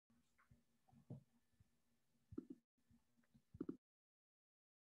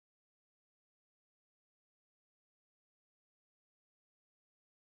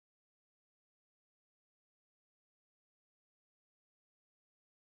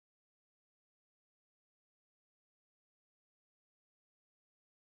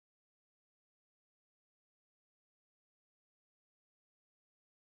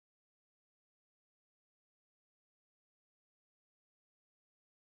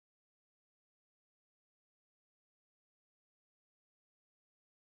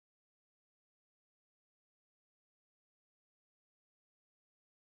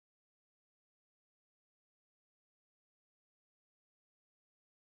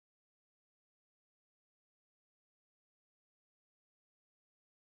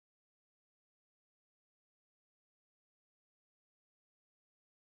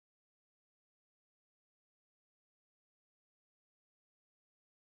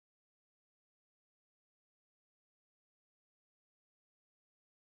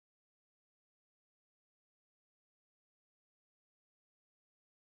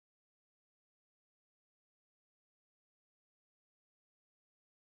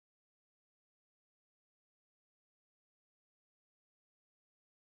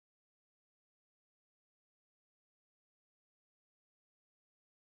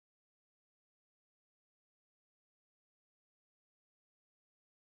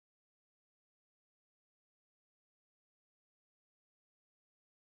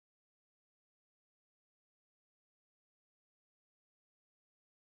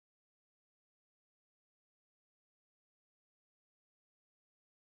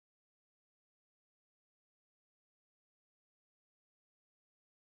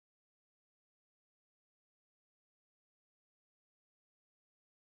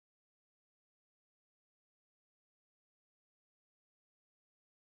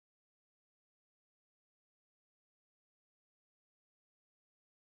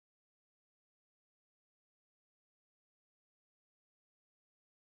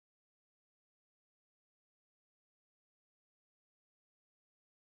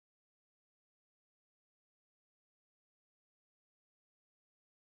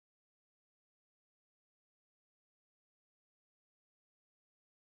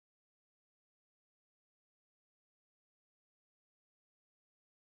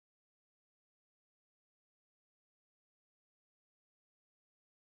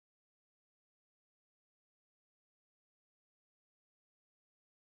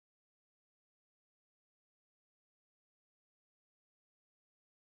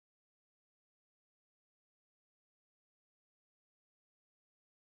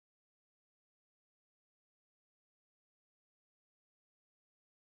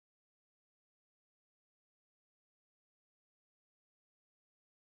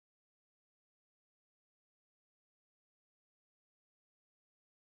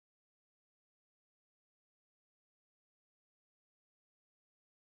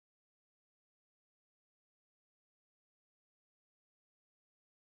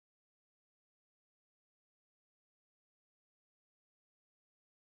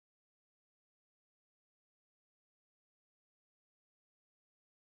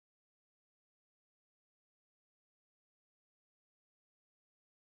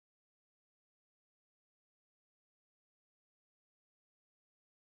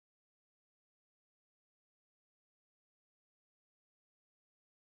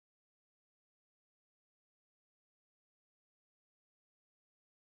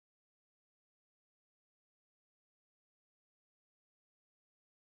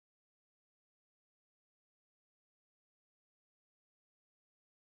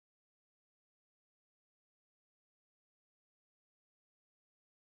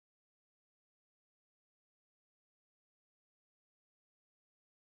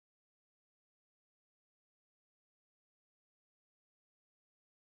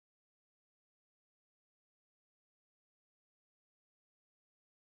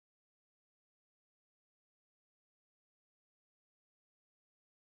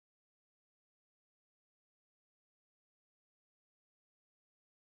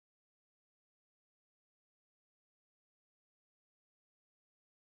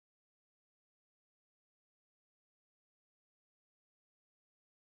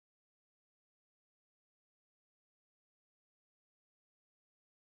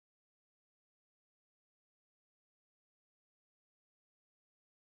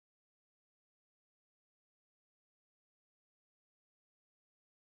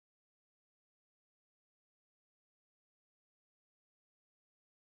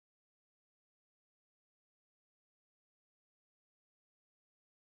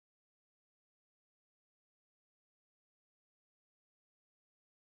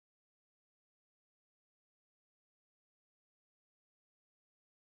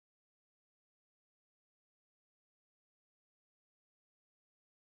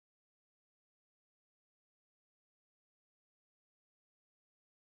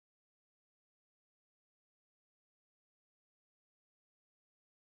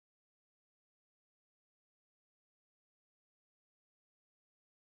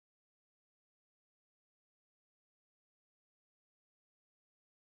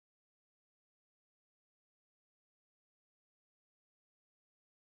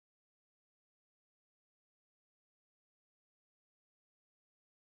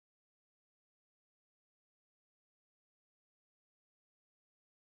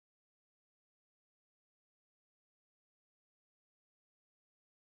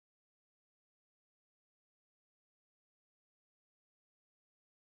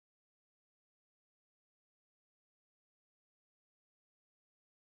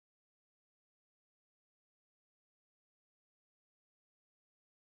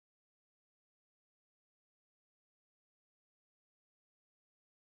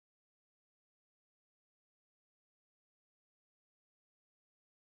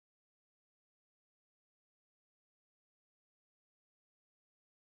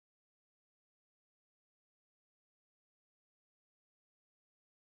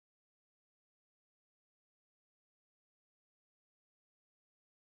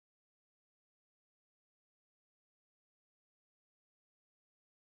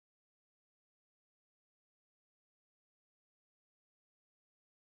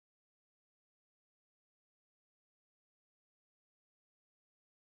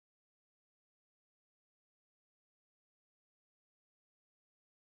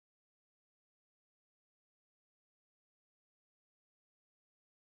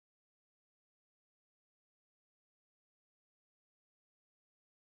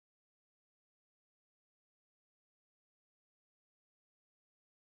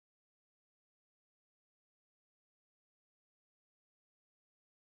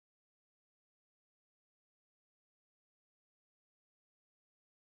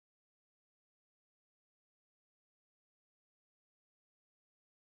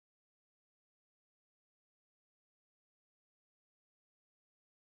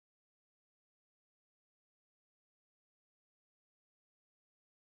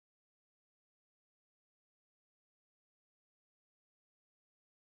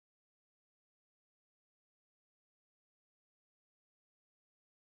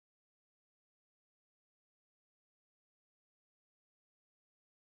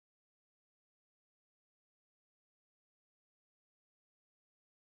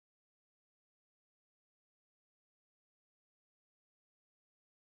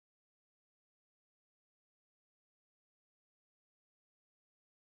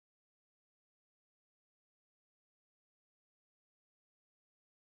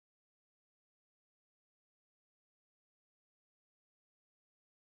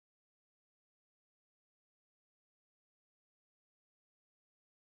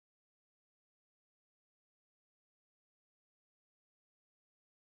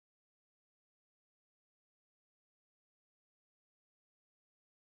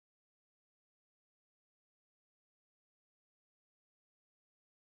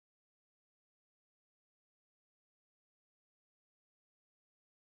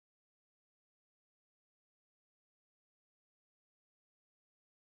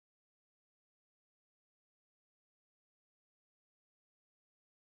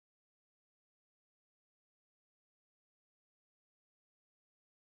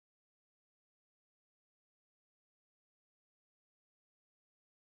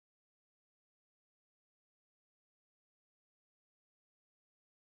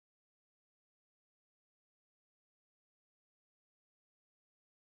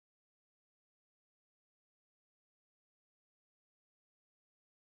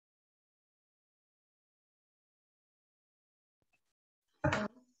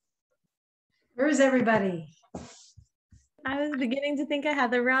Where's everybody? I was beginning to think I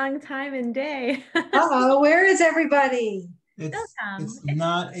had the wrong time and day. Uh-oh, where is everybody? It's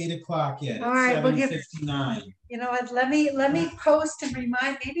not 8 o'clock yet. All right, we'll 7:59. You know what? Let me post and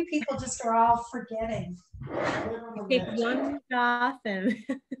remind. Maybe people just are all forgetting. Take one week off and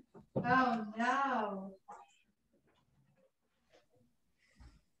Oh no.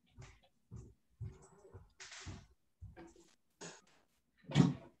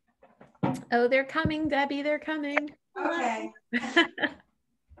 oh, they're coming, Debbie. They're coming. Okay.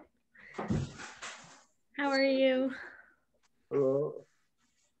 How are you? Hello.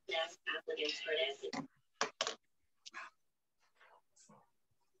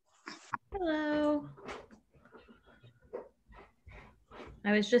 Hello.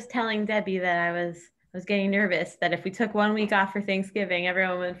 I was just telling Debbie that I was getting nervous that if we took 1 week off for Thanksgiving,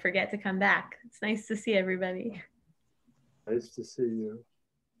 everyone would forget to come back. It's nice to see everybody. Nice to see you.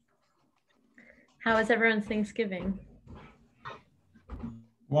 How was everyone's Thanksgiving?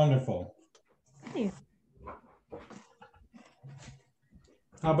 Wonderful. Nice.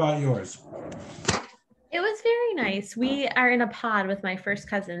 How about yours? It was very nice. We are in a pod with my first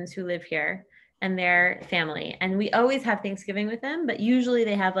cousins who live here and their family. And we always have Thanksgiving with them, but usually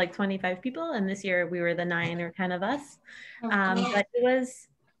they have like 25 people. And this year we were the 9 or 10 of us. But it was,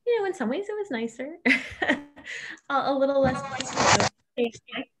 in some ways it was nicer. a little less.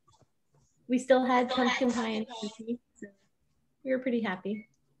 We still had pumpkin pie and turkey, so we were pretty happy.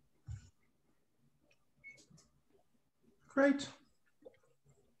 Great.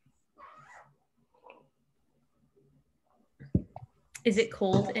 Is it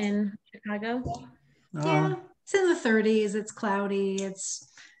cold in Chicago? Yeah, it's in the 30s. It's cloudy.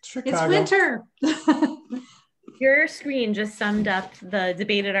 It's Chicago. winter. Your screen just summed up the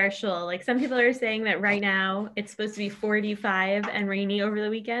debate at our shul. Like some people are saying that right now it's supposed to be 45 and rainy over the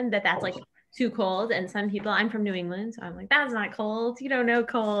weekend, that's like too cold. And some people, I'm from New England, so I'm like, that's not cold. You don't know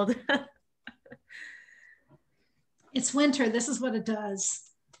cold. It's winter. This is what it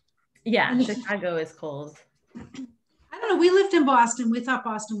does. Yeah, Chicago is cold. I don't know. We lived in Boston. We thought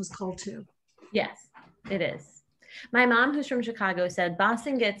Boston was cold too. Yes, it is. My mom, who's from Chicago, said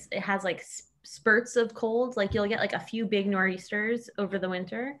Boston has like spurts of cold. Like you'll get like a few big nor'easters over the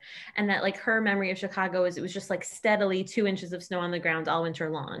winter. And that like her memory of Chicago is it was just like steadily 2 inches of snow on the ground all winter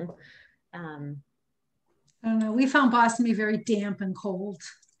long. I don't know. We found Boston to be very damp and cold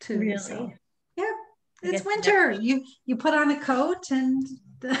too. Really? So, yeah, it's winter. You put on a coat and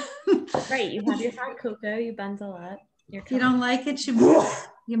right. You have your hot cocoa. You bundle up. You don't like it, you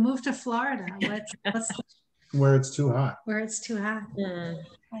move to Florida. Where it's too hot. Where it's too hot. Mm.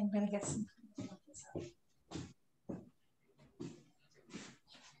 I'm gonna get some.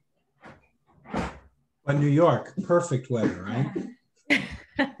 But New York, perfect weather, right?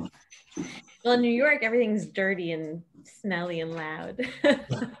 Well, in New York, everything's dirty and smelly and loud.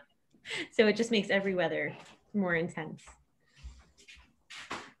 So it just makes every weather more intense.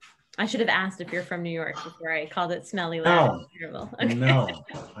 I should have asked if you're from New York before I called it smelly loud. No, terrible. Okay. No,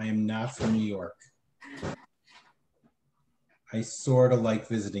 I am not from New York. I sort of like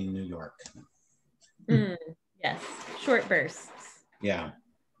visiting New York. Yes, short bursts. Yeah.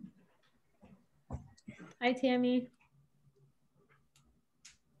 Hi, Tammy.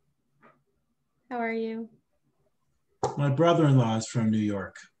 How are you? My brother-in-law is from New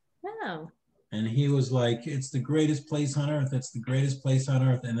York. Oh. And he was like, it's the greatest place on earth. It's the greatest place on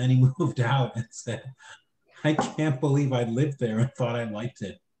earth. And then he moved out and said, I can't believe I lived there and thought I liked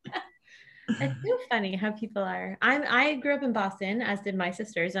it. It's so funny how people are. I grew up in Boston, as did my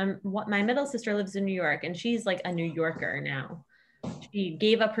sisters. My middle sister lives in New York, and she's like a New Yorker now. She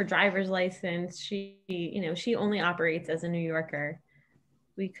gave up her driver's license. She only operates as a New Yorker.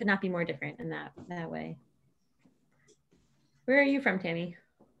 We could not be more different in that way. Where are you from, Tammy?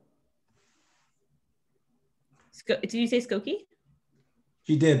 Did you say Skokie?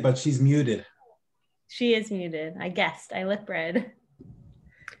 She did, but she's muted. She is muted. I guessed. I lip read.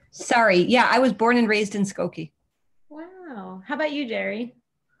 Sorry. Yeah, I was born and raised in Skokie. Wow. How about you, Jerry?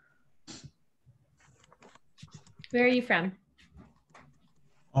 Where are you from?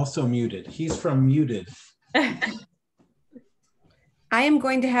 Also muted. He's from muted. I am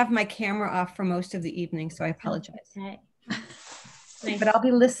going to have my camera off for most of the evening, so I apologize. Okay. Nice. But I'll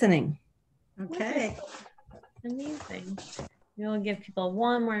be listening. Okay. Amazing. We'll give people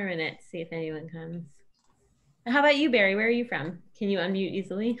 1 more minute to see if anyone comes. How about you, Barry? Where are you from? Can you unmute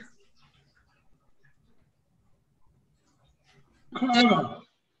easily? Chicago.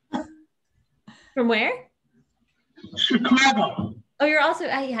 From where? Chicago. Oh, you're also,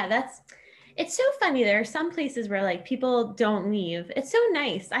 yeah, It's so funny. There are some places where like people don't leave. It's so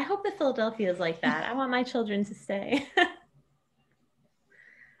nice. I hope that Philadelphia is like that. I want my children to stay.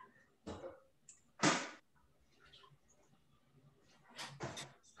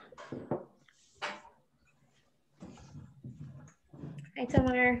 Hi,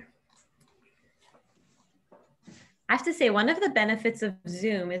 Tamar. I have to say, one of the benefits of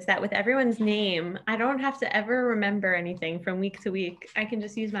Zoom is that with everyone's name, I don't have to ever remember anything from week to week. I can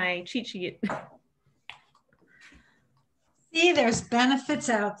just use my cheat sheet. See, there's benefits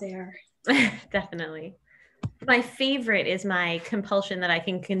out there. Definitely. My favorite is my compulsion that I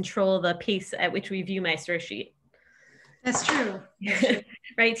can control the pace at which we view my source sheet. That's true.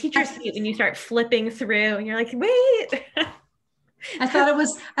 Right? Teachers hate when you start flipping through and you're like, wait. I thought it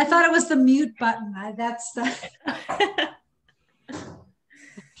was the mute button. That's the.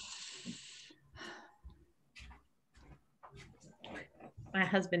 My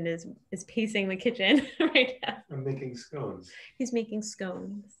husband is pacing the kitchen right now. I'm making scones. He's making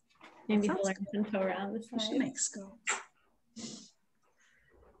scones. Maybe he'll learn some Torah on the side. Should make scones.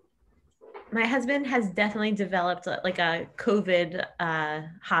 My husband has definitely developed like a COVID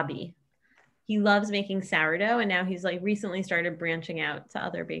hobby. He loves making sourdough, and now he's like recently started branching out to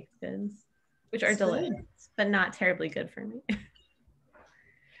other baked goods, which are delicious, but not terribly good for me.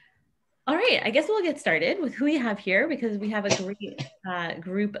 All right, I guess we'll get started with who we have here because we have a great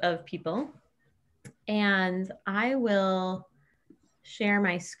group of people. And I will share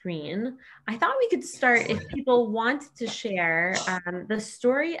my screen. I thought we could start if people want to share the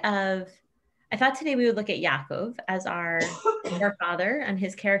story of, I thought today we would look at Yaakov as our father and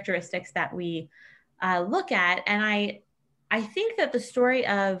his characteristics that we look at. And I think that the story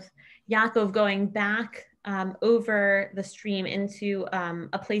of Yaakov going back over the stream into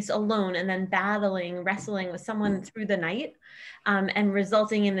a place alone and then wrestling with someone through the night and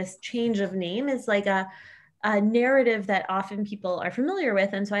resulting in this change of name is like a narrative that often people are familiar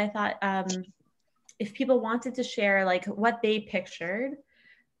with. And so I thought if people wanted to share like what they pictured,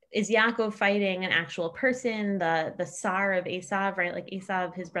 is Yaakov fighting an actual person, the Sar of Esav, right? Like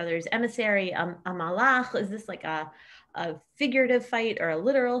Esav, his brother's emissary, a malach? Is this like a figurative fight or a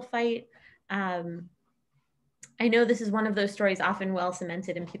literal fight? I know this is one of those stories often well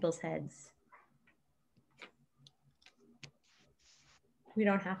cemented in people's heads. We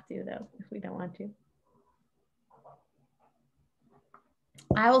don't have to though, if we don't want to.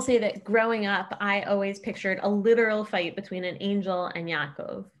 I will say that growing up, I always pictured a literal fight between an angel and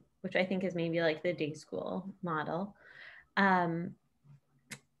Yaakov, which I think is maybe like the day school model. And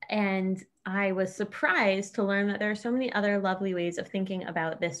I was surprised to learn that there are so many other lovely ways of thinking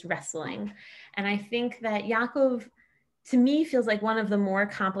about this wrestling. And I think that Yaakov, to me, feels like one of the more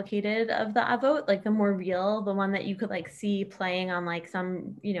complicated of the avot, like the more real, the one that you could like see playing on like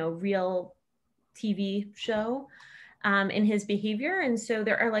some, real TV show in his behavior. And so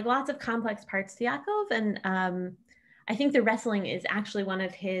there are like lots of complex parts to Yaakov. And I think the wrestling is actually one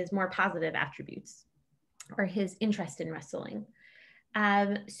of his more positive attributes or his interest in wrestling.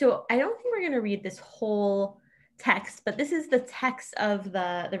 So I don't think we're going to read this whole text, but this is the text of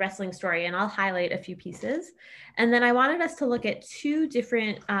the wrestling story, and I'll highlight a few pieces. And then I wanted us to look at two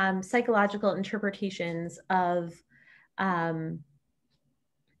different psychological interpretations of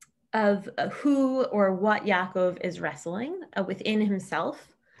who or what Yaakov is wrestling within himself.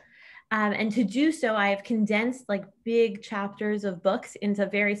 And to do so, I've condensed like big chapters of books into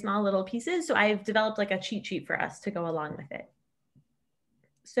very small little pieces. So I've developed like a cheat sheet for us to go along with it.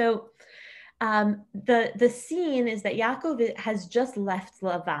 So the scene is that Yaakov has just left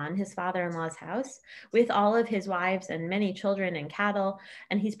Lavan, his father-in-law's house, with all of his wives and many children and cattle,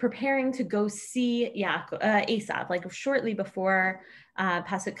 and he's preparing to go see Esav, like shortly before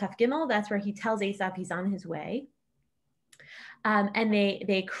Pasuk Kaf Gimel. That's where he tells Esav he's on his way. And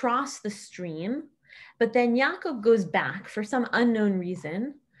they cross the stream, but then Yaakov goes back for some unknown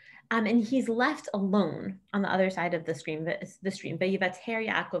reason. And he's left alone on the other side of the stream. Vayivater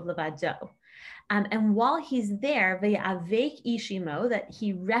Yaakov levado. And while he's there, vayavek ishimo, that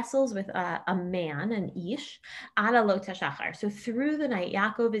he wrestles with a man, an ish, ada lo tashachar. So through the night,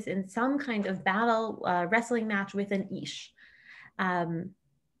 Yaakov is in some kind of battle, wrestling match with an ish. And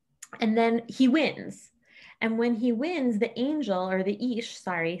then he wins. And when he wins, the angel, or the Ish,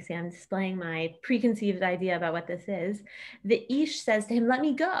 sorry, I'm displaying my preconceived idea about what this is. The Ish says to him, let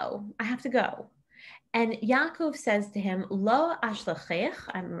me go. I have to go. And Yaakov says to him, Lo ashlachech,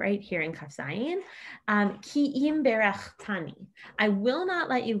 I'm right here in Kaf Zayin, ki im berachtani. I will not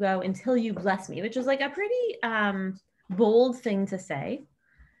let you go until you bless me, which is like a pretty bold thing to say.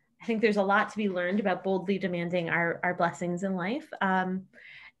 I think there's a lot to be learned about boldly demanding our blessings in life.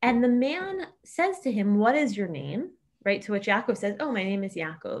 And the man says to him, what is your name? Right, to which Yaakov says, oh, my name is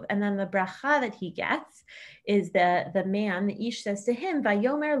Yaakov. And then the bracha that he gets is the man, the ish says to him,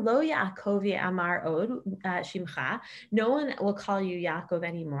 Vayomer lo Yaakov Amar od shimcha. No one will call you Yaakov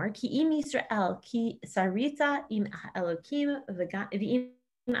anymore. Ki im Yisrael, ki sarita im Elokim v'im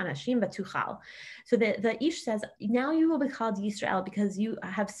anashim v'tuchal. So the ish says, now you will be called Yisrael because you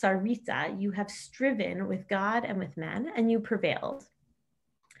have sarita, you have striven with God and with men, and you prevailed.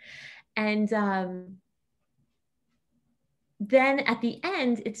 And then at the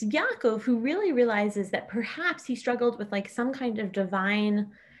end, it's Yaakov who really realizes that perhaps he struggled with like some kind of divine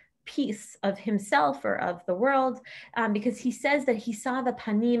piece of himself or of the world, because he says that he saw the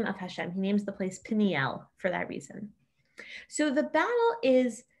panim of Hashem. He names the place Peniel for that reason. So the battle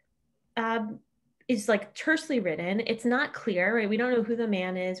is like tersely written. It's not clear, right? We don't know who the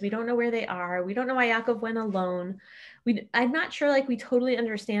man is. We don't know where they are. We don't know why Yaakov went alone. I'm not sure like we totally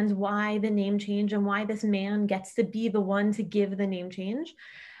understand why the name change and why this man gets to be the one to give the name change.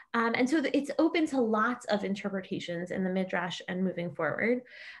 And so it's open to lots of interpretations in the Midrash and moving forward.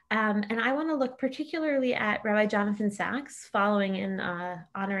 And I want to look particularly at Rabbi Jonathan Sachs, following in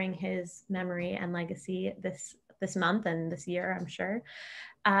honoring his memory and legacy this month and this year, I'm sure.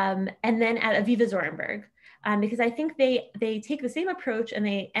 And then at Aviva Zorenberg, because I think they take the same approach and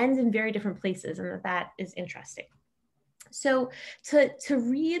they end in very different places, and that is interesting. So to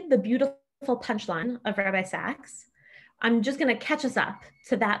read the beautiful punchline of Rabbi Sachs, I'm just going to catch us up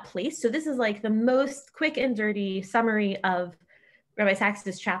to that place. So this is like the most quick and dirty summary of Rabbi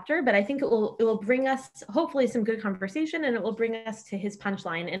Sachs's chapter, but I think it will bring us hopefully some good conversation, and it will bring us to his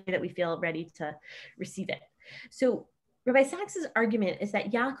punchline in a way that we feel ready to receive it. So Rabbi Sachs's argument is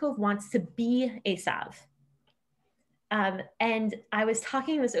that Yaakov wants to be Esav. And I was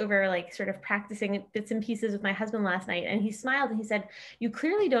talking this over, like sort of practicing bits and pieces with my husband last night, and he smiled and he said, you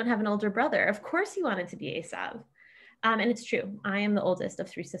clearly don't have an older brother. Of course he wanted to be Esav. And it's true. I am the oldest of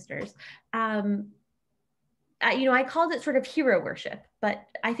three sisters. I called it sort of hero worship, but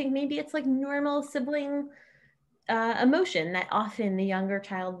I think maybe it's like normal sibling emotion that often the younger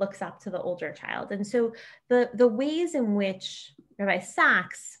child looks up to the older child. And so the ways in which Rabbi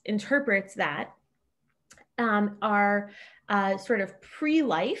Sachs interprets that are sort of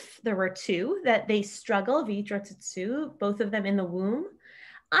pre-life. There were two that they struggle, V'yitrotzetzu, both of them in the womb.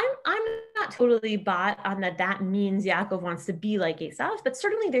 I'm not totally bought on that means Yaakov wants to be like Esav, but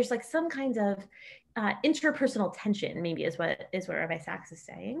certainly there's like some kind of interpersonal tension, maybe is what Rabbi Sachs is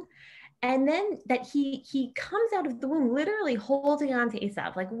saying. And then that he comes out of the womb literally holding on to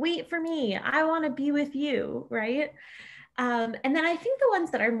Esav, like, wait for me, I want to be with you, right? And then I think the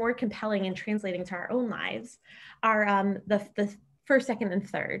ones that are more compelling in translating to our own lives are the first, second, and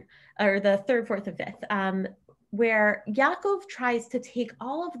third, or the third, fourth, and fifth, where Yaakov tries to take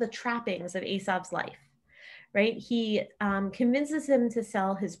all of the trappings of Esav's life, right? He convinces him to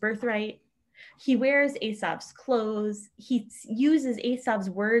sell his birthright. He wears Esav's clothes. He uses Esav's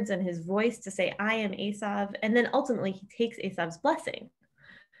words and his voice to say, I am Esav. And then ultimately he takes Esav's blessing.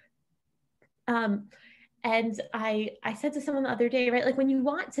 And I said to someone the other day, right, like when you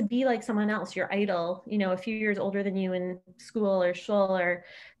want to be like someone else, your idol, a few years older than you in school or shul, or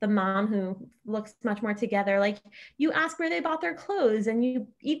the mom who looks much more together, like you ask where they bought their clothes and you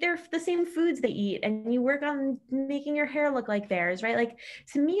eat the same foods they eat and you work on making your hair look like theirs, right? Like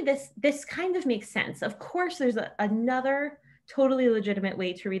to me, this kind of makes sense. Of course, there's another totally legitimate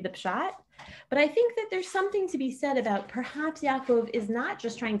way to read the Pshat. But I think that there's something to be said about perhaps Yaakov is not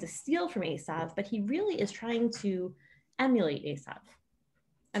just trying to steal from Esav, but he really is trying to emulate Esav.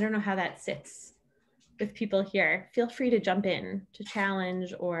 I don't know how that sits with people here. Feel free to jump in to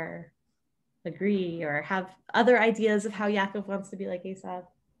challenge or agree or have other ideas of how Yaakov wants to be like Esav.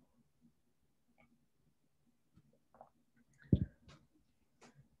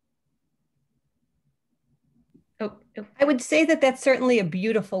 Oh. I would say that that's certainly a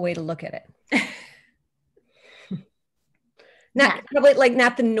beautiful way to look at it.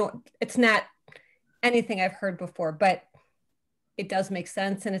 It's not anything I've heard before, but it does make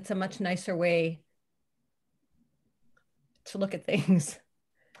sense, and it's a much nicer way to look at things.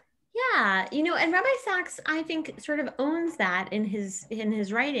 Yeah, and Rabbi Sachs, I think, sort of owns that in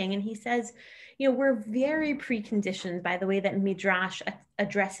his writing, and he says, we're very preconditioned by the way that Midrash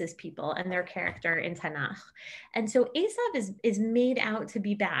addresses people and their character in Tanakh. And so Esav is made out to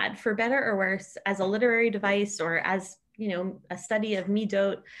be bad, for better or worse, as a literary device or as, a study of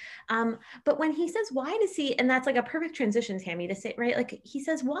Midot. But when he says, why does he, and that's like a perfect transition, Tammy, to say, right? Like he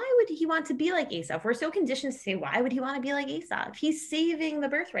says, why would he want to be like Esav? We're so conditioned to say, why would he want to be like Esav? He's saving the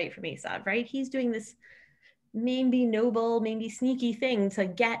birthright from Esav, right? He's doing this maybe noble, maybe sneaky thing to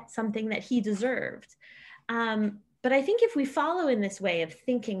get something that he deserved. But I think if we follow in this way of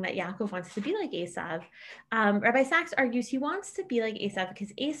thinking that Yaakov wants to be like Esav, Rabbi Sachs argues he wants to be like Esav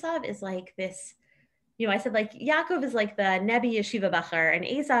because Esav is like this, I said like Yaakov is like the Nebi Yeshiva Bachar and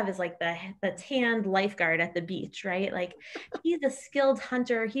Esav is like the tanned lifeguard at the beach, right? Like he's a skilled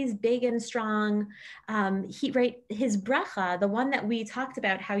hunter, he's big and strong. His bracha, the one that we talked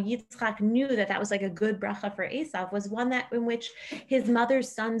about, how Yitzchak knew that was like a good bracha for Esav, was one that in which his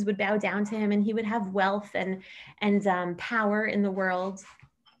mother's sons would bow down to him and he would have wealth and power in the world.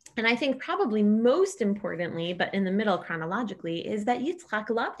 And I think probably most importantly, but in the middle chronologically, is that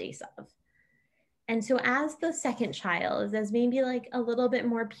Yitzchak loved Esav. And so as the second child, as maybe like a little bit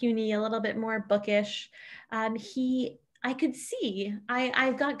more puny, a little bit more bookish, I could see,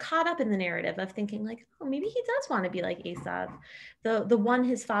 I got caught up in the narrative of thinking like, oh, maybe he does want to be like Esav, the one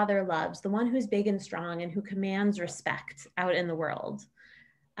his father loves, the one who's big and strong and who commands respect out in the world.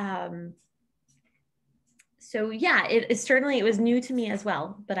 So yeah, it was new to me as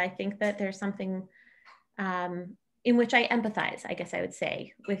well, but I think that there's something in which I empathize, I guess I would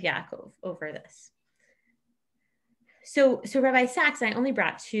say, with Yaakov over this. So Rabbi Sachs, I only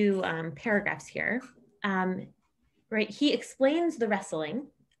brought two paragraphs here, right? He explains the wrestling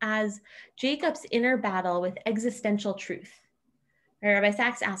as Jacob's inner battle with existential truth. Right? Rabbi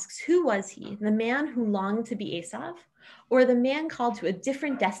Sachs asks, who was he? The man who longed to be Esav, or the man called to a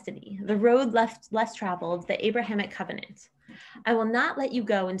different destiny, the road less traveled, the Abrahamic covenant? I will not let you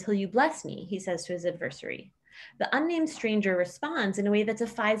go until you bless me, he says to his adversary. The unnamed stranger responds in a way that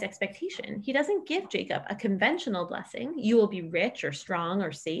defies expectation. He doesn't give Jacob a conventional blessing, you will be rich or strong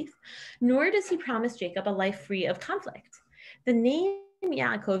or safe, nor does he promise Jacob a life free of conflict. The name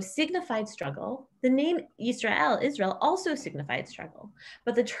Yaakov signified struggle. The name Israel, also signified struggle,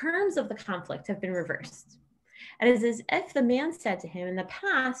 but the terms of the conflict have been reversed. And it is as if the man said to him, in the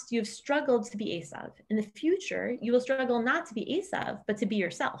past, you have struggled to be Esav. In the future, you will struggle not to be Esav, but to be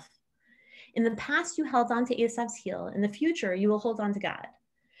yourself. In the past, you held on to Esav's heel. In the future, you will hold on to God.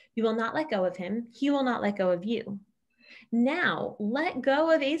 You will not let go of him. He will not let go of you. Now, let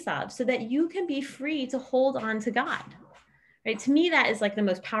go of Esav so that you can be free to hold on to God. Right? To me, that is like the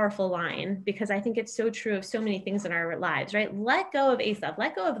most powerful line because I think it's so true of so many things in our lives, right? Let go of Esav,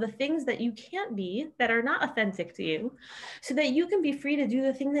 let go of the things that you can't be, that are not authentic to you, so that you can be free to do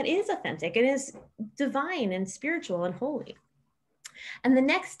the thing that is authentic and is divine and spiritual and holy. And the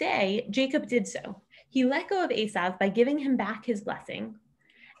next day, Jacob did so. He let go of Esav by giving him back his blessing.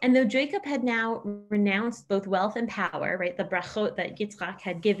 And though Jacob had now renounced both wealth and power, right, the brachot that Yitzchak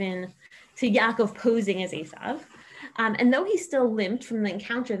had given to Yaakov posing as Esav, and though he still limped from the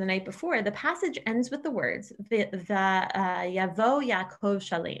encounter the night before, the passage ends with the words, Yavo Yaakov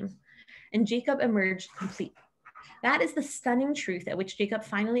Shalem, and Jacob emerged complete. That is the stunning truth at which Jacob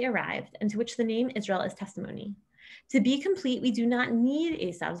finally arrived, and to which the name Israel is testimony. To be complete, we do not need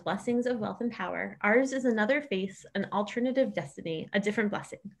Esav's blessings of wealth and power. Ours is another face, an alternative destiny, a different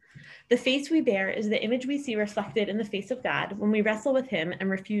blessing. The face we bear is the image we see reflected in the face of God when we wrestle with him and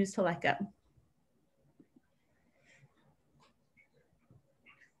refuse to let go.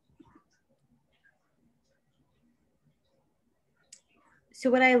 So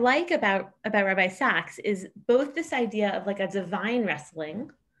what I like about Rabbi Sachs is both this idea of like a divine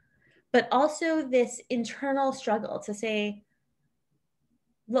wrestling, but also this internal struggle to say,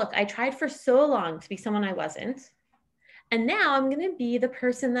 look, I tried for so long to be someone I wasn't. And now I'm going to be the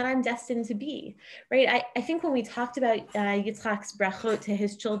person that I'm destined to be, right? I think when we talked about Yitzchak's brachot to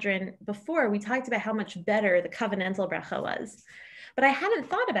his children before, we talked about how much better the covenantal bracha was. But I hadn't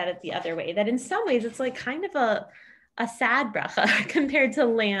thought about it the other way, that in some ways it's like kind of a sad bracha compared to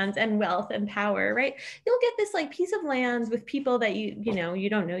land and wealth and power, right? You'll get this like piece of land with people that you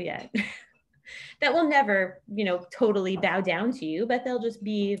don't know yet that will never, totally bow down to you, but they'll just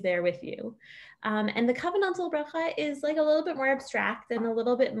be there with you. And the covenantal bracha is like a little bit more abstract and a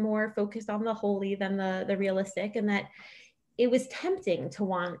little bit more focused on the holy than the realistic, and that it was tempting to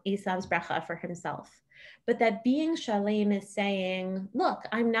want Esav's bracha for himself. But that being shalem is saying, look,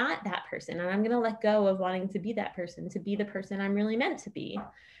 I'm not that person, and I'm going to let go of wanting to be that person, to be the person I'm really meant to be.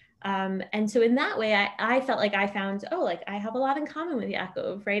 And so in that way, I felt like I found, I have a lot in common with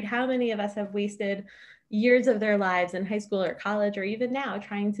Yaakov, right? How many of us have wasted years of their lives in high school or college, or even now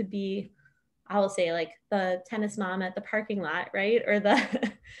trying to be, I will say, like the tennis mom at the parking lot, right? Or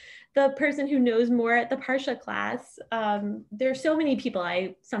the person who knows more at the Parsha class. There are so many people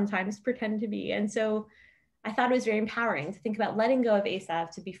I sometimes pretend to be. And so I thought it was very empowering to think about letting go of Esav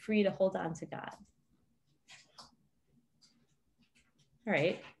to be free to hold on to God. All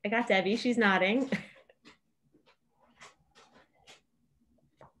right, I got Debbie, she's nodding.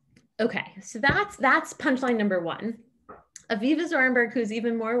 Okay, so that's punchline number one. Aviva Zornberg, who's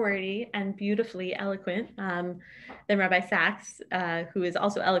even more wordy and beautifully eloquent than Rabbi Sachs, who is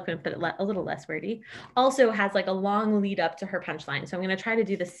also eloquent but a little less wordy, also has like a long lead up to her punchline. So I'm going to try to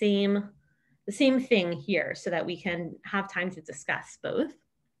do the same thing here so that we can have time to discuss both.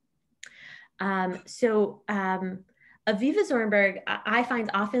 Aviva Zornberg, I find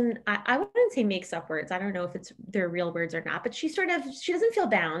often, I wouldn't say makes up words. I don't know if they're real words or not, but she doesn't feel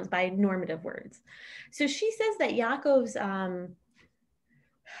bound by normative words. So she says that Yaakov's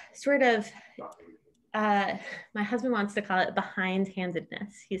my husband wants to call it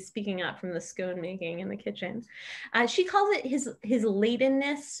behind-handedness. He's speaking up from the scone making in the kitchen. She calls it his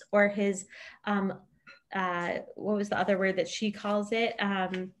latenness, or his, what was the other word that she calls it?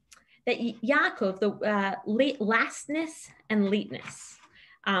 That Yaakov, the lastness and lateness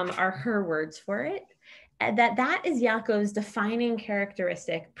are her words for it. That is Yaakov's defining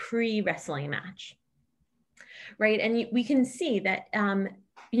characteristic pre-wrestling match, right? And we can see that,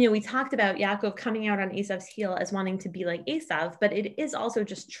 we talked about Yaakov coming out on Esav's heel as wanting to be like Esav, but it is also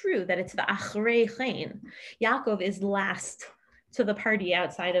just true that it's the achrei chen. Yaakov is last to the party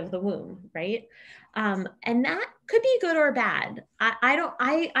outside of the womb, right? And that could be good or bad.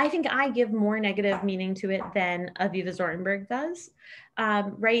 I think I give more negative meaning to it than Aviva Zornberg does,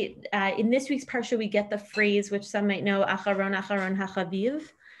 right? In this week's Parsha, we get the phrase, which some might know, acharon acharon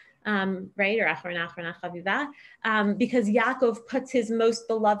hachaviv, right? Or acharon acharon hachaviva, because Yaakov puts his most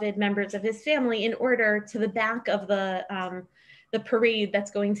beloved members of his family in order to the back of the parade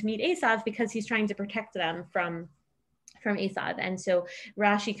that's going to meet Esav, because he's trying to protect them from Esav. And so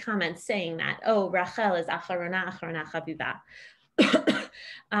Rashi comments saying that, oh, Rachel is acharona chaviva.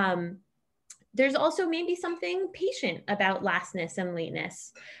 There's also maybe something patient about lastness and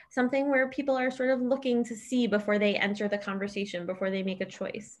lateness, something where people are sort of looking to see before they enter the conversation, before they make a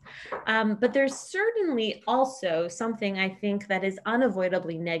choice. But there's certainly also something, I think, that is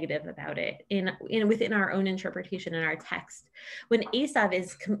unavoidably negative about it within our own interpretation in our text. When Esav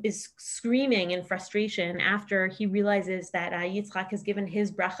is screaming in frustration after he realizes that Yitzchak has given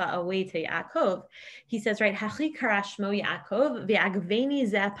his bracha away to Yaakov, he says, right, Hachi kara shmo Yaakov ve'agveni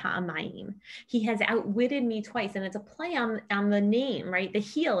ze pa'amayim. He has outwitted me twice, and it's a play on the name, right? The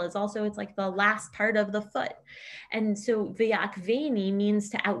heel is also, it's like the last part of the foot. And so ve'akveni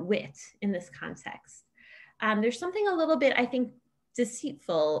means to outwit in this context. There's something a little bit, I think,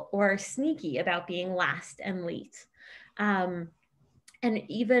 deceitful or sneaky about being last and late. And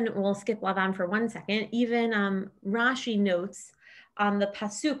even, we'll skip Lavan for 1 second, even Rashi notes on the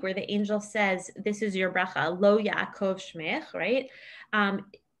pasuk where the angel says, this is your bracha, lo Yaakov shmech, right?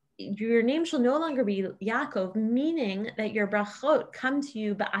 Your name shall no longer be Yaakov, meaning that your brachot come to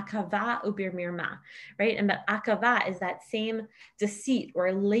you ba'akava ubir mirma, right? And ba'akava is that same deceit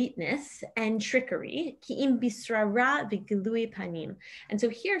or lateness and trickery. Ki'im bisrara v'gilui panim. And so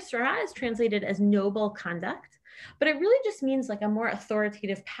here, srara is translated as noble conduct, but it really just means like a more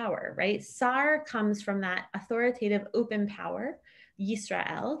authoritative power, right? Sar comes from that authoritative open power,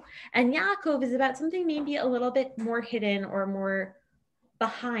 Yisrael, and Yaakov is about something maybe a little bit more hidden or more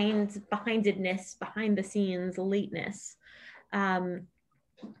behindedness, behind the scenes, lateness. And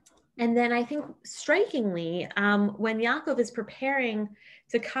then I think strikingly, when Yaakov is preparing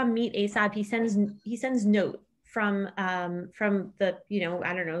to come meet Esav, he sends note from the,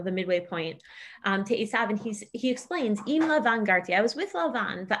 I don't know, the midway point to Esav, and he explains, Im Lavan garti, I was with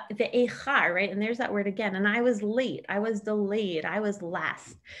Lavan, the echar, right? And there's that word again. And I was late, I was delayed, I was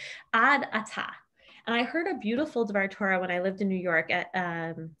last. Ad ata. And I heard a beautiful Dvar Torah when I lived in New York at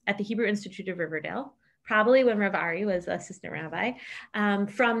the Hebrew Institute of Riverdale, probably when Rav Ari was assistant rabbi,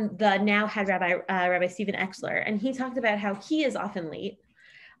 from the now head rabbi, Rabbi Stephen Exler. And he talked about how he is often late.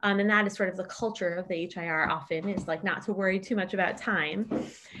 And that is sort of the culture of the HIR often, is like not to worry too much about time.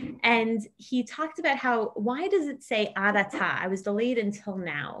 And he talked about how, why does it say adata? I was delayed until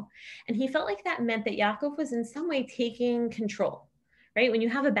now. And he felt like that meant that Yaakov was in some way taking control. Right? When you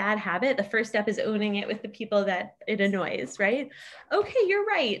have a bad habit, the first step is owning it with the people that it annoys, right? Okay, you're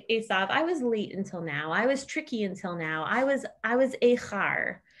right, Esav. I was late until now. I was tricky until now. I was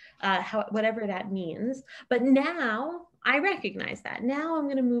echar, whatever that means. But now I recognize that. Now I'm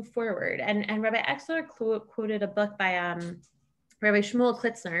going to move forward. And Rabbi Exler quoted a book by Rabbi Shmuel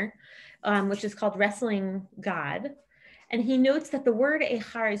Klitzner, which is called Wrestling God. And he notes that the word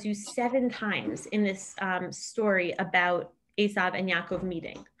echar is used 7 times in this story about Esav and Yaakov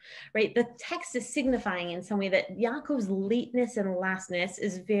meeting, right? The text is signifying in some way that Yaakov's lateness and lastness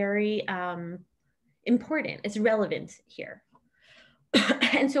is very important. It's relevant here.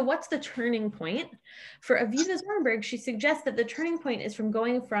 And so what's the turning point? For Aviva Zornberg, she suggests that the turning point is from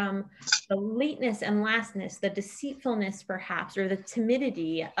going from the lateness and lastness, the deceitfulness perhaps, or the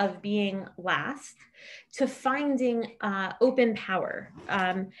timidity of being last, to finding open power.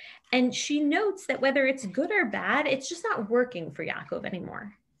 And she notes that whether it's good or bad, it's just not working for Yaakov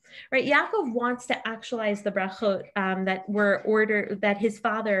anymore. Right, Yaakov wants to actualize the brachot that were ordered, that his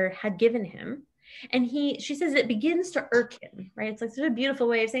father had given him. And she says it begins to irk him, right? It's like such a beautiful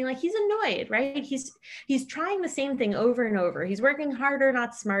way of saying, like, he's annoyed, right? He's trying the same thing over and over. He's working harder,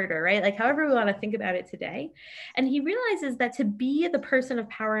 not smarter, right? Like however we want to think about it today. And he realizes that to be the person of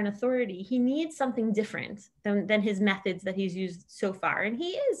power and authority, he needs something different than his methods that he's used so far. And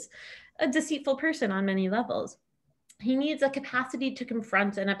he is a deceitful person on many levels. He needs a capacity to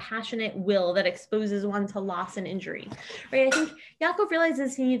confront and a passionate will that exposes one to loss and injury, right? I think Yaakov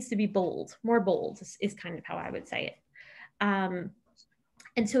realizes he needs to be bold, more bold is kind of how I would say it. And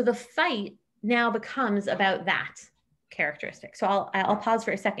so the fight now becomes about that characteristic. So I'll pause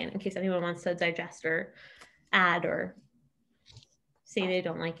for a second in case anyone wants to digest or add or say they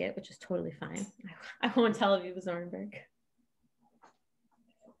don't like it, which is totally fine. I won't tell Aviva Zornberg.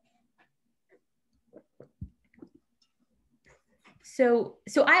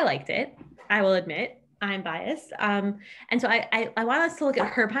 So I liked it. I will admit I'm biased. And so I want us to look at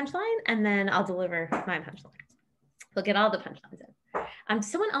her punchline and then I'll deliver my punchline. Look at all the punchlines. Does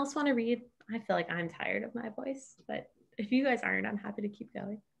someone else want to read? I feel like I'm tired of my voice, but if you guys aren't, I'm happy to keep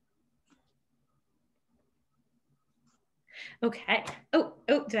going. Okay. Oh,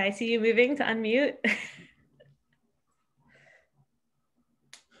 did I see you moving to unmute?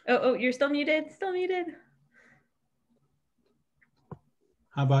 Oh, you're still muted? Still muted?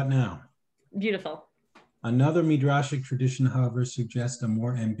 How about now? Beautiful. Another Midrashic tradition, however, suggests a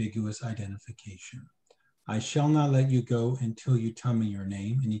more ambiguous identification. I shall not let you go until you tell me your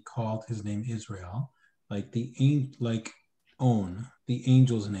name. And he called his name Israel, like On, the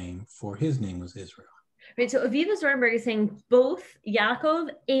angel's name, for his name was Israel. Right, so Aviva Zornberg is saying both Yaakov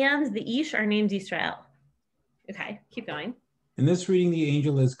and the Ish are named Israel. Okay, keep going. In this reading, the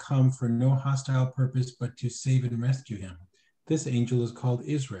angel has come for no hostile purpose, but to save and rescue him. This angel is called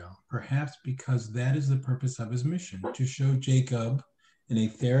Israel, perhaps because that is the purpose of his mission, to show Jacob in a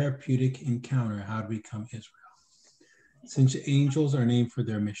therapeutic encounter how to become Israel. Since angels are named for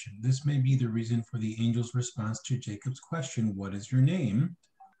their mission, this may be the reason for the angel's response to Jacob's question, "What is your name?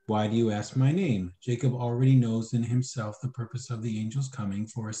 Why do you ask my name?" Jacob already knows in himself the purpose of the angel's coming,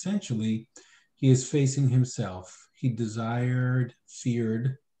 for essentially, he is facing himself. He desired,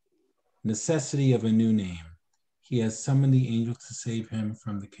 feared, necessity of a new name. He has summoned the angel to save him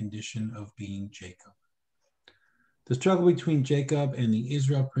from the condition of being Jacob. The struggle between Jacob and the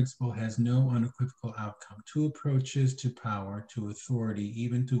Israel principle has no unequivocal outcome. Two approaches to power, to authority,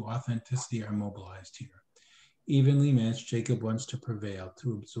 even to authenticity are mobilized here. Evenly matched, Jacob wants to prevail,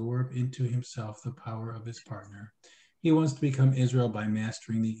 to absorb into himself the power of his partner. He wants to become Israel by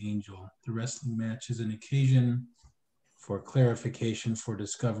mastering the angel. The wrestling match is an occasion for clarification, for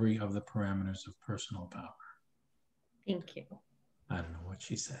discovery of the parameters of personal power. Thank you. I don't know what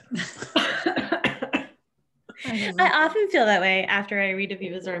she said. I often feel that way after I read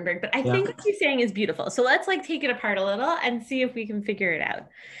Aviva Zornberg, but I think what she's saying is beautiful. So let's take it apart a little and see if we can figure it out.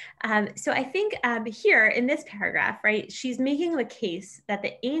 So I think here in this paragraph, right, she's making the case that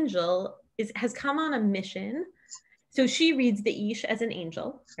the angel has come on a mission. So she reads the Ish as an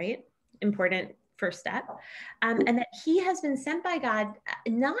angel, right? Important first step. And that he has been sent by God,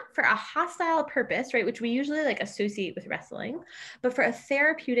 not for a hostile purpose, right, which we usually associate with wrestling, but for a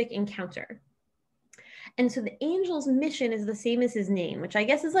therapeutic encounter. And so the angel's mission is the same as his name, which I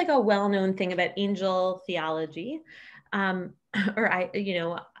guess is a well-known thing about angel theology,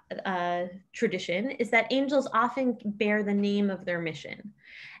 tradition, is that angels often bear the name of their mission.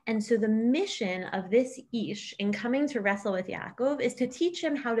 And so the mission of this Ish in coming to wrestle with Yaakov is to teach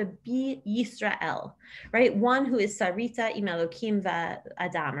him how to be Yisrael, right? One who is Sarita im Elokim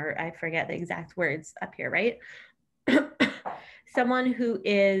va'adam, or I forget the exact words up here, right? Someone who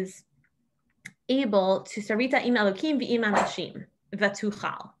is able to Sarita im Elokim v'im anashim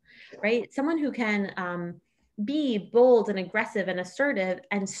v'tuchal, right? Someone who can be bold and aggressive and assertive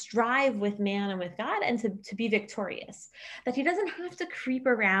and strive with man and with God and to be victorious. That he doesn't have to creep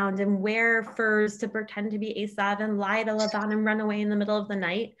around and wear furs to pretend to be Esav and lie to Lavan and run away in the middle of the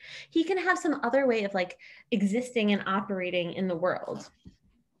night. He can have some other way of existing and operating in the world.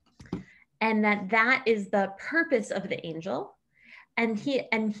 And that is the purpose of the angel. And he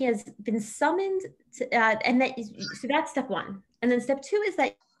has been summoned to, so that's step one. And then step two is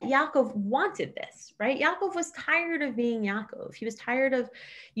that Yaakov wanted this, right? Yaakov was tired of being Yaakov. He was tired of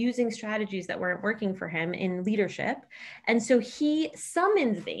using strategies that weren't working for him in leadership. And so he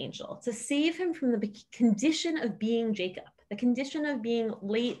summoned the angel to save him from the condition of being Jacob, the condition of being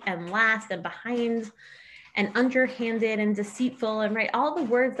late and last and behind and underhanded and deceitful, and right, all the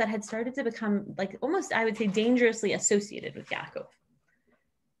words that had started to become like almost, I would say, dangerously associated with Yaakov.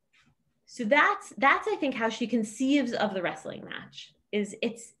 So that's I think how she conceives of the wrestling match.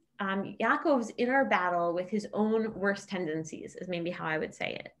 It's Yaakov's inner battle with his own worst tendencies is maybe how I would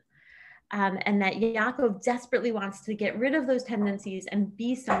say it. And that Yaakov desperately wants to get rid of those tendencies and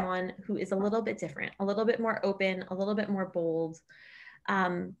be someone who is a little bit different, a little bit more open, a little bit more bold.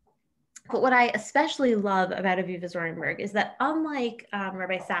 But what I especially love about Aviva Zornberg is that unlike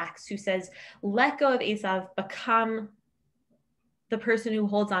Rabbi Sachs, who says, let go of Esav, become the person who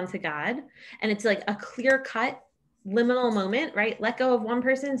holds on to God. And it's like a clear cut liminal moment, right? Let go of one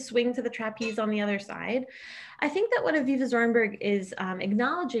person, swing to the trapeze on the other side. I think that what Aviva Zornberg is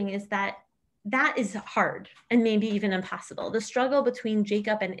acknowledging is that that is hard and maybe even impossible. The struggle between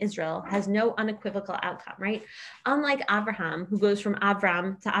Jacob and Israel has no unequivocal outcome, right? Unlike Abraham, who goes from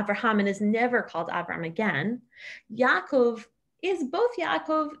Avram to Abraham and is never called Avram again, Yaakov is both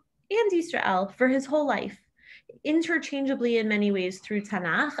Yaakov and Israel for his whole life, interchangeably in many ways through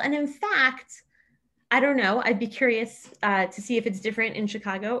Tanakh. And in fact, I don't know, I'd be curious to see if it's different in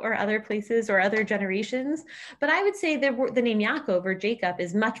Chicago or other places or other generations, but I would say that the name Yaakov or Jacob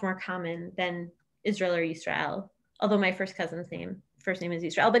is much more common than Israel or Yisrael, although my first cousin's first name is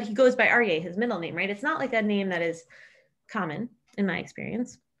Yisrael, but he goes by Aryeh, his middle name, right? It's not like a name that is common in my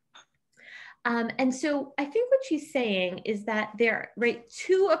experience. And so I think what she's saying is that there, right,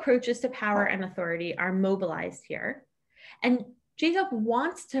 two approaches to power and authority are mobilized here. And Jacob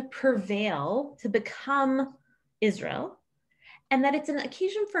wants to prevail to become Israel, and that it's an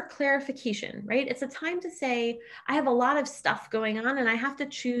occasion for clarification, right? It's a time to say, I have a lot of stuff going on and I have to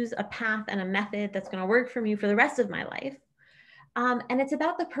choose a path and a method that's going to work for me for the rest of my life. And it's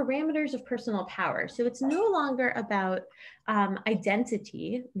about the parameters of personal power. So it's no longer about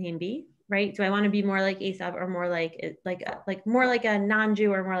identity, maybe, right? Do I want to be more like Esav or more more like a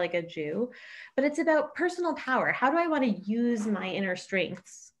non-Jew or more like a Jew? But it's about personal power. How do I want to use my inner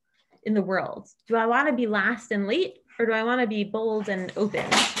strengths in the world? Do I want to be last and late, or do I want to be bold and open?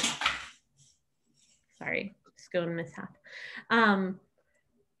 Sorry, scone mishap. And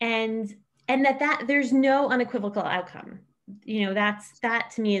that there's no unequivocal outcome. You know,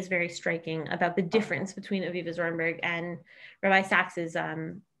 that to me is very striking about the difference between Aviva Zornberg and Rabbi Sachs's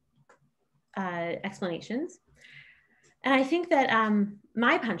explanations. And I think that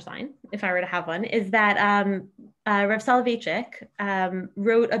my punchline, if I were to have one, is that Rav Soloveitchik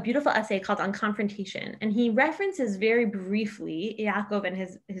wrote a beautiful essay called On Confrontation. And he references very briefly Yaakov and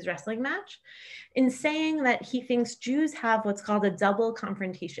his wrestling match in saying that he thinks Jews have what's called a double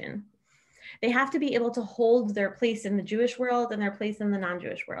confrontation. They have to be able to hold their place in the Jewish world and their place in the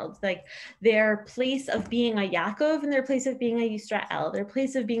non-Jewish world, like their place of being a Yaakov and their place of being a Yisrael, their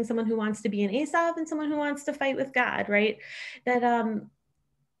place of being someone who wants to be an Esav and someone who wants to fight with God, right? That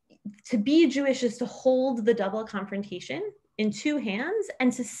to be Jewish is to hold the double confrontation in two hands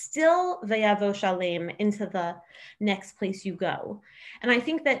and to still vayavo shalem into the next place you go. And I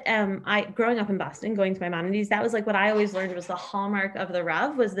think that growing up in Boston, going to Maimonides, that was like what I always learned was the hallmark of the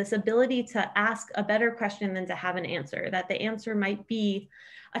Rav, was this ability to ask a better question than to have an answer, that the answer might be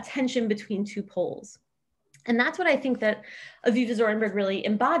a tension between two poles. And that's what I think that Aviva Zornberg really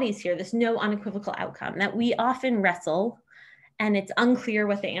embodies here, this no unequivocal outcome, that we often wrestle and it's unclear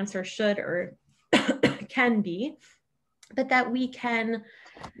what the answer should or can be, but that we can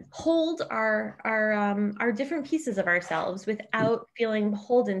hold our different pieces of ourselves without feeling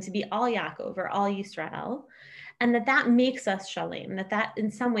beholden to be all Yaakov or all Yisrael, and that makes us shalem, that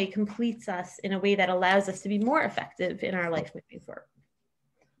in some way completes us in a way that allows us to be more effective in our life moving forward.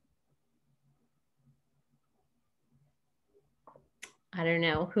 I don't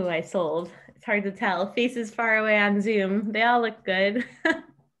know who I sold. It's hard to tell. Faces far away on Zoom. They all look good.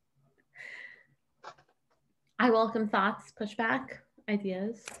 I welcome thoughts, pushback,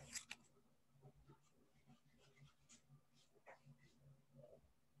 ideas.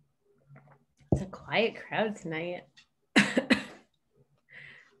 It's a quiet crowd tonight.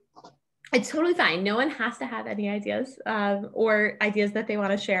 It's totally fine. No one has to have any ideas or ideas that they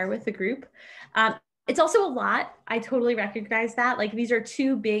want to share with the group. It's also a lot. I totally recognize that. Like, these are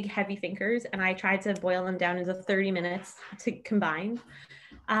two big, heavy thinkers, and I tried to boil them down into 30 minutes to combine.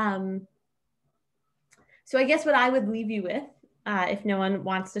 So I guess what I would leave you with, if no one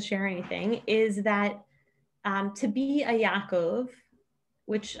wants to share anything, is that to be a Yaakov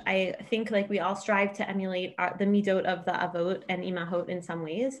which I think like we all strive to emulate the midot of the avot and imahot in some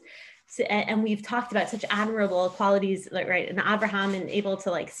ways. So, and we've talked about such admirable qualities, like, right, and Abraham and able to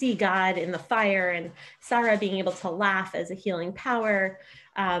like see God in the fire, and Sarah being able to laugh as a healing power,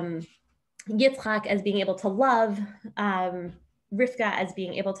 Yitzchak as being able to love, Rivka as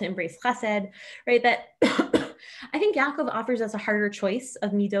being able to embrace chesed, right? That I think Yaakov offers us a harder choice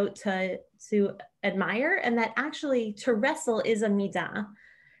of midot to admire, and that actually to wrestle is a midah.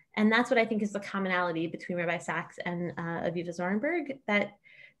 And that's what I think is the commonality between Rabbi Sachs and Aviva Zornberg, that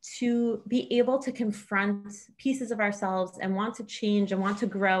to be able to confront pieces of ourselves and want to change and want to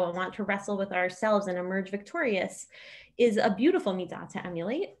grow and want to wrestle with ourselves and emerge victorious is a beautiful midah to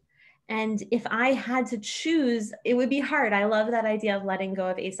emulate. And if I had to choose, it would be hard. I love that idea of letting go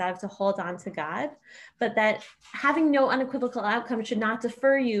of Esav to hold on to God, but that having no unequivocal outcome should not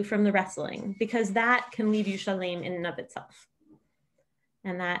defer you from the wrestling, because that can leave you shalem in and of itself.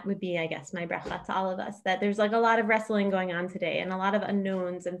 And that would be, I guess, my bracha to all of us, that there's like a lot of wrestling going on today and a lot of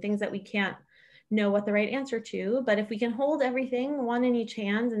unknowns and things that we can't know what the right answer to. But if we can hold everything one in each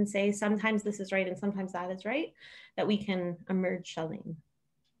hand and say, sometimes this is right and sometimes that is right, that we can emerge shalem.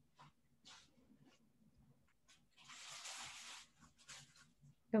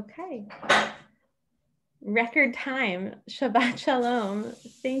 Okay. Record time. Shabbat shalom.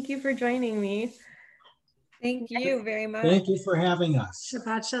 Thank you for joining me. Thank you very much. Thank you for having us.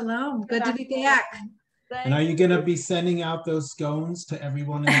 Shabbat shalom. Good to be back. And are you going to be sending out those scones to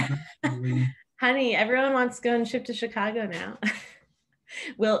everyone in the group? Honey, everyone wants scone shipped to Chicago now.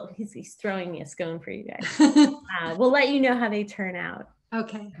 He's throwing me a scone for you guys. We'll let you know how they turn out.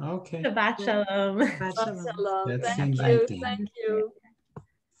 Okay. Okay. Shabbat shalom. Shabbat shalom. That Thank seems you. empty. Thank you.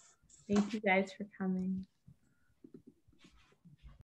 Thank you guys for coming.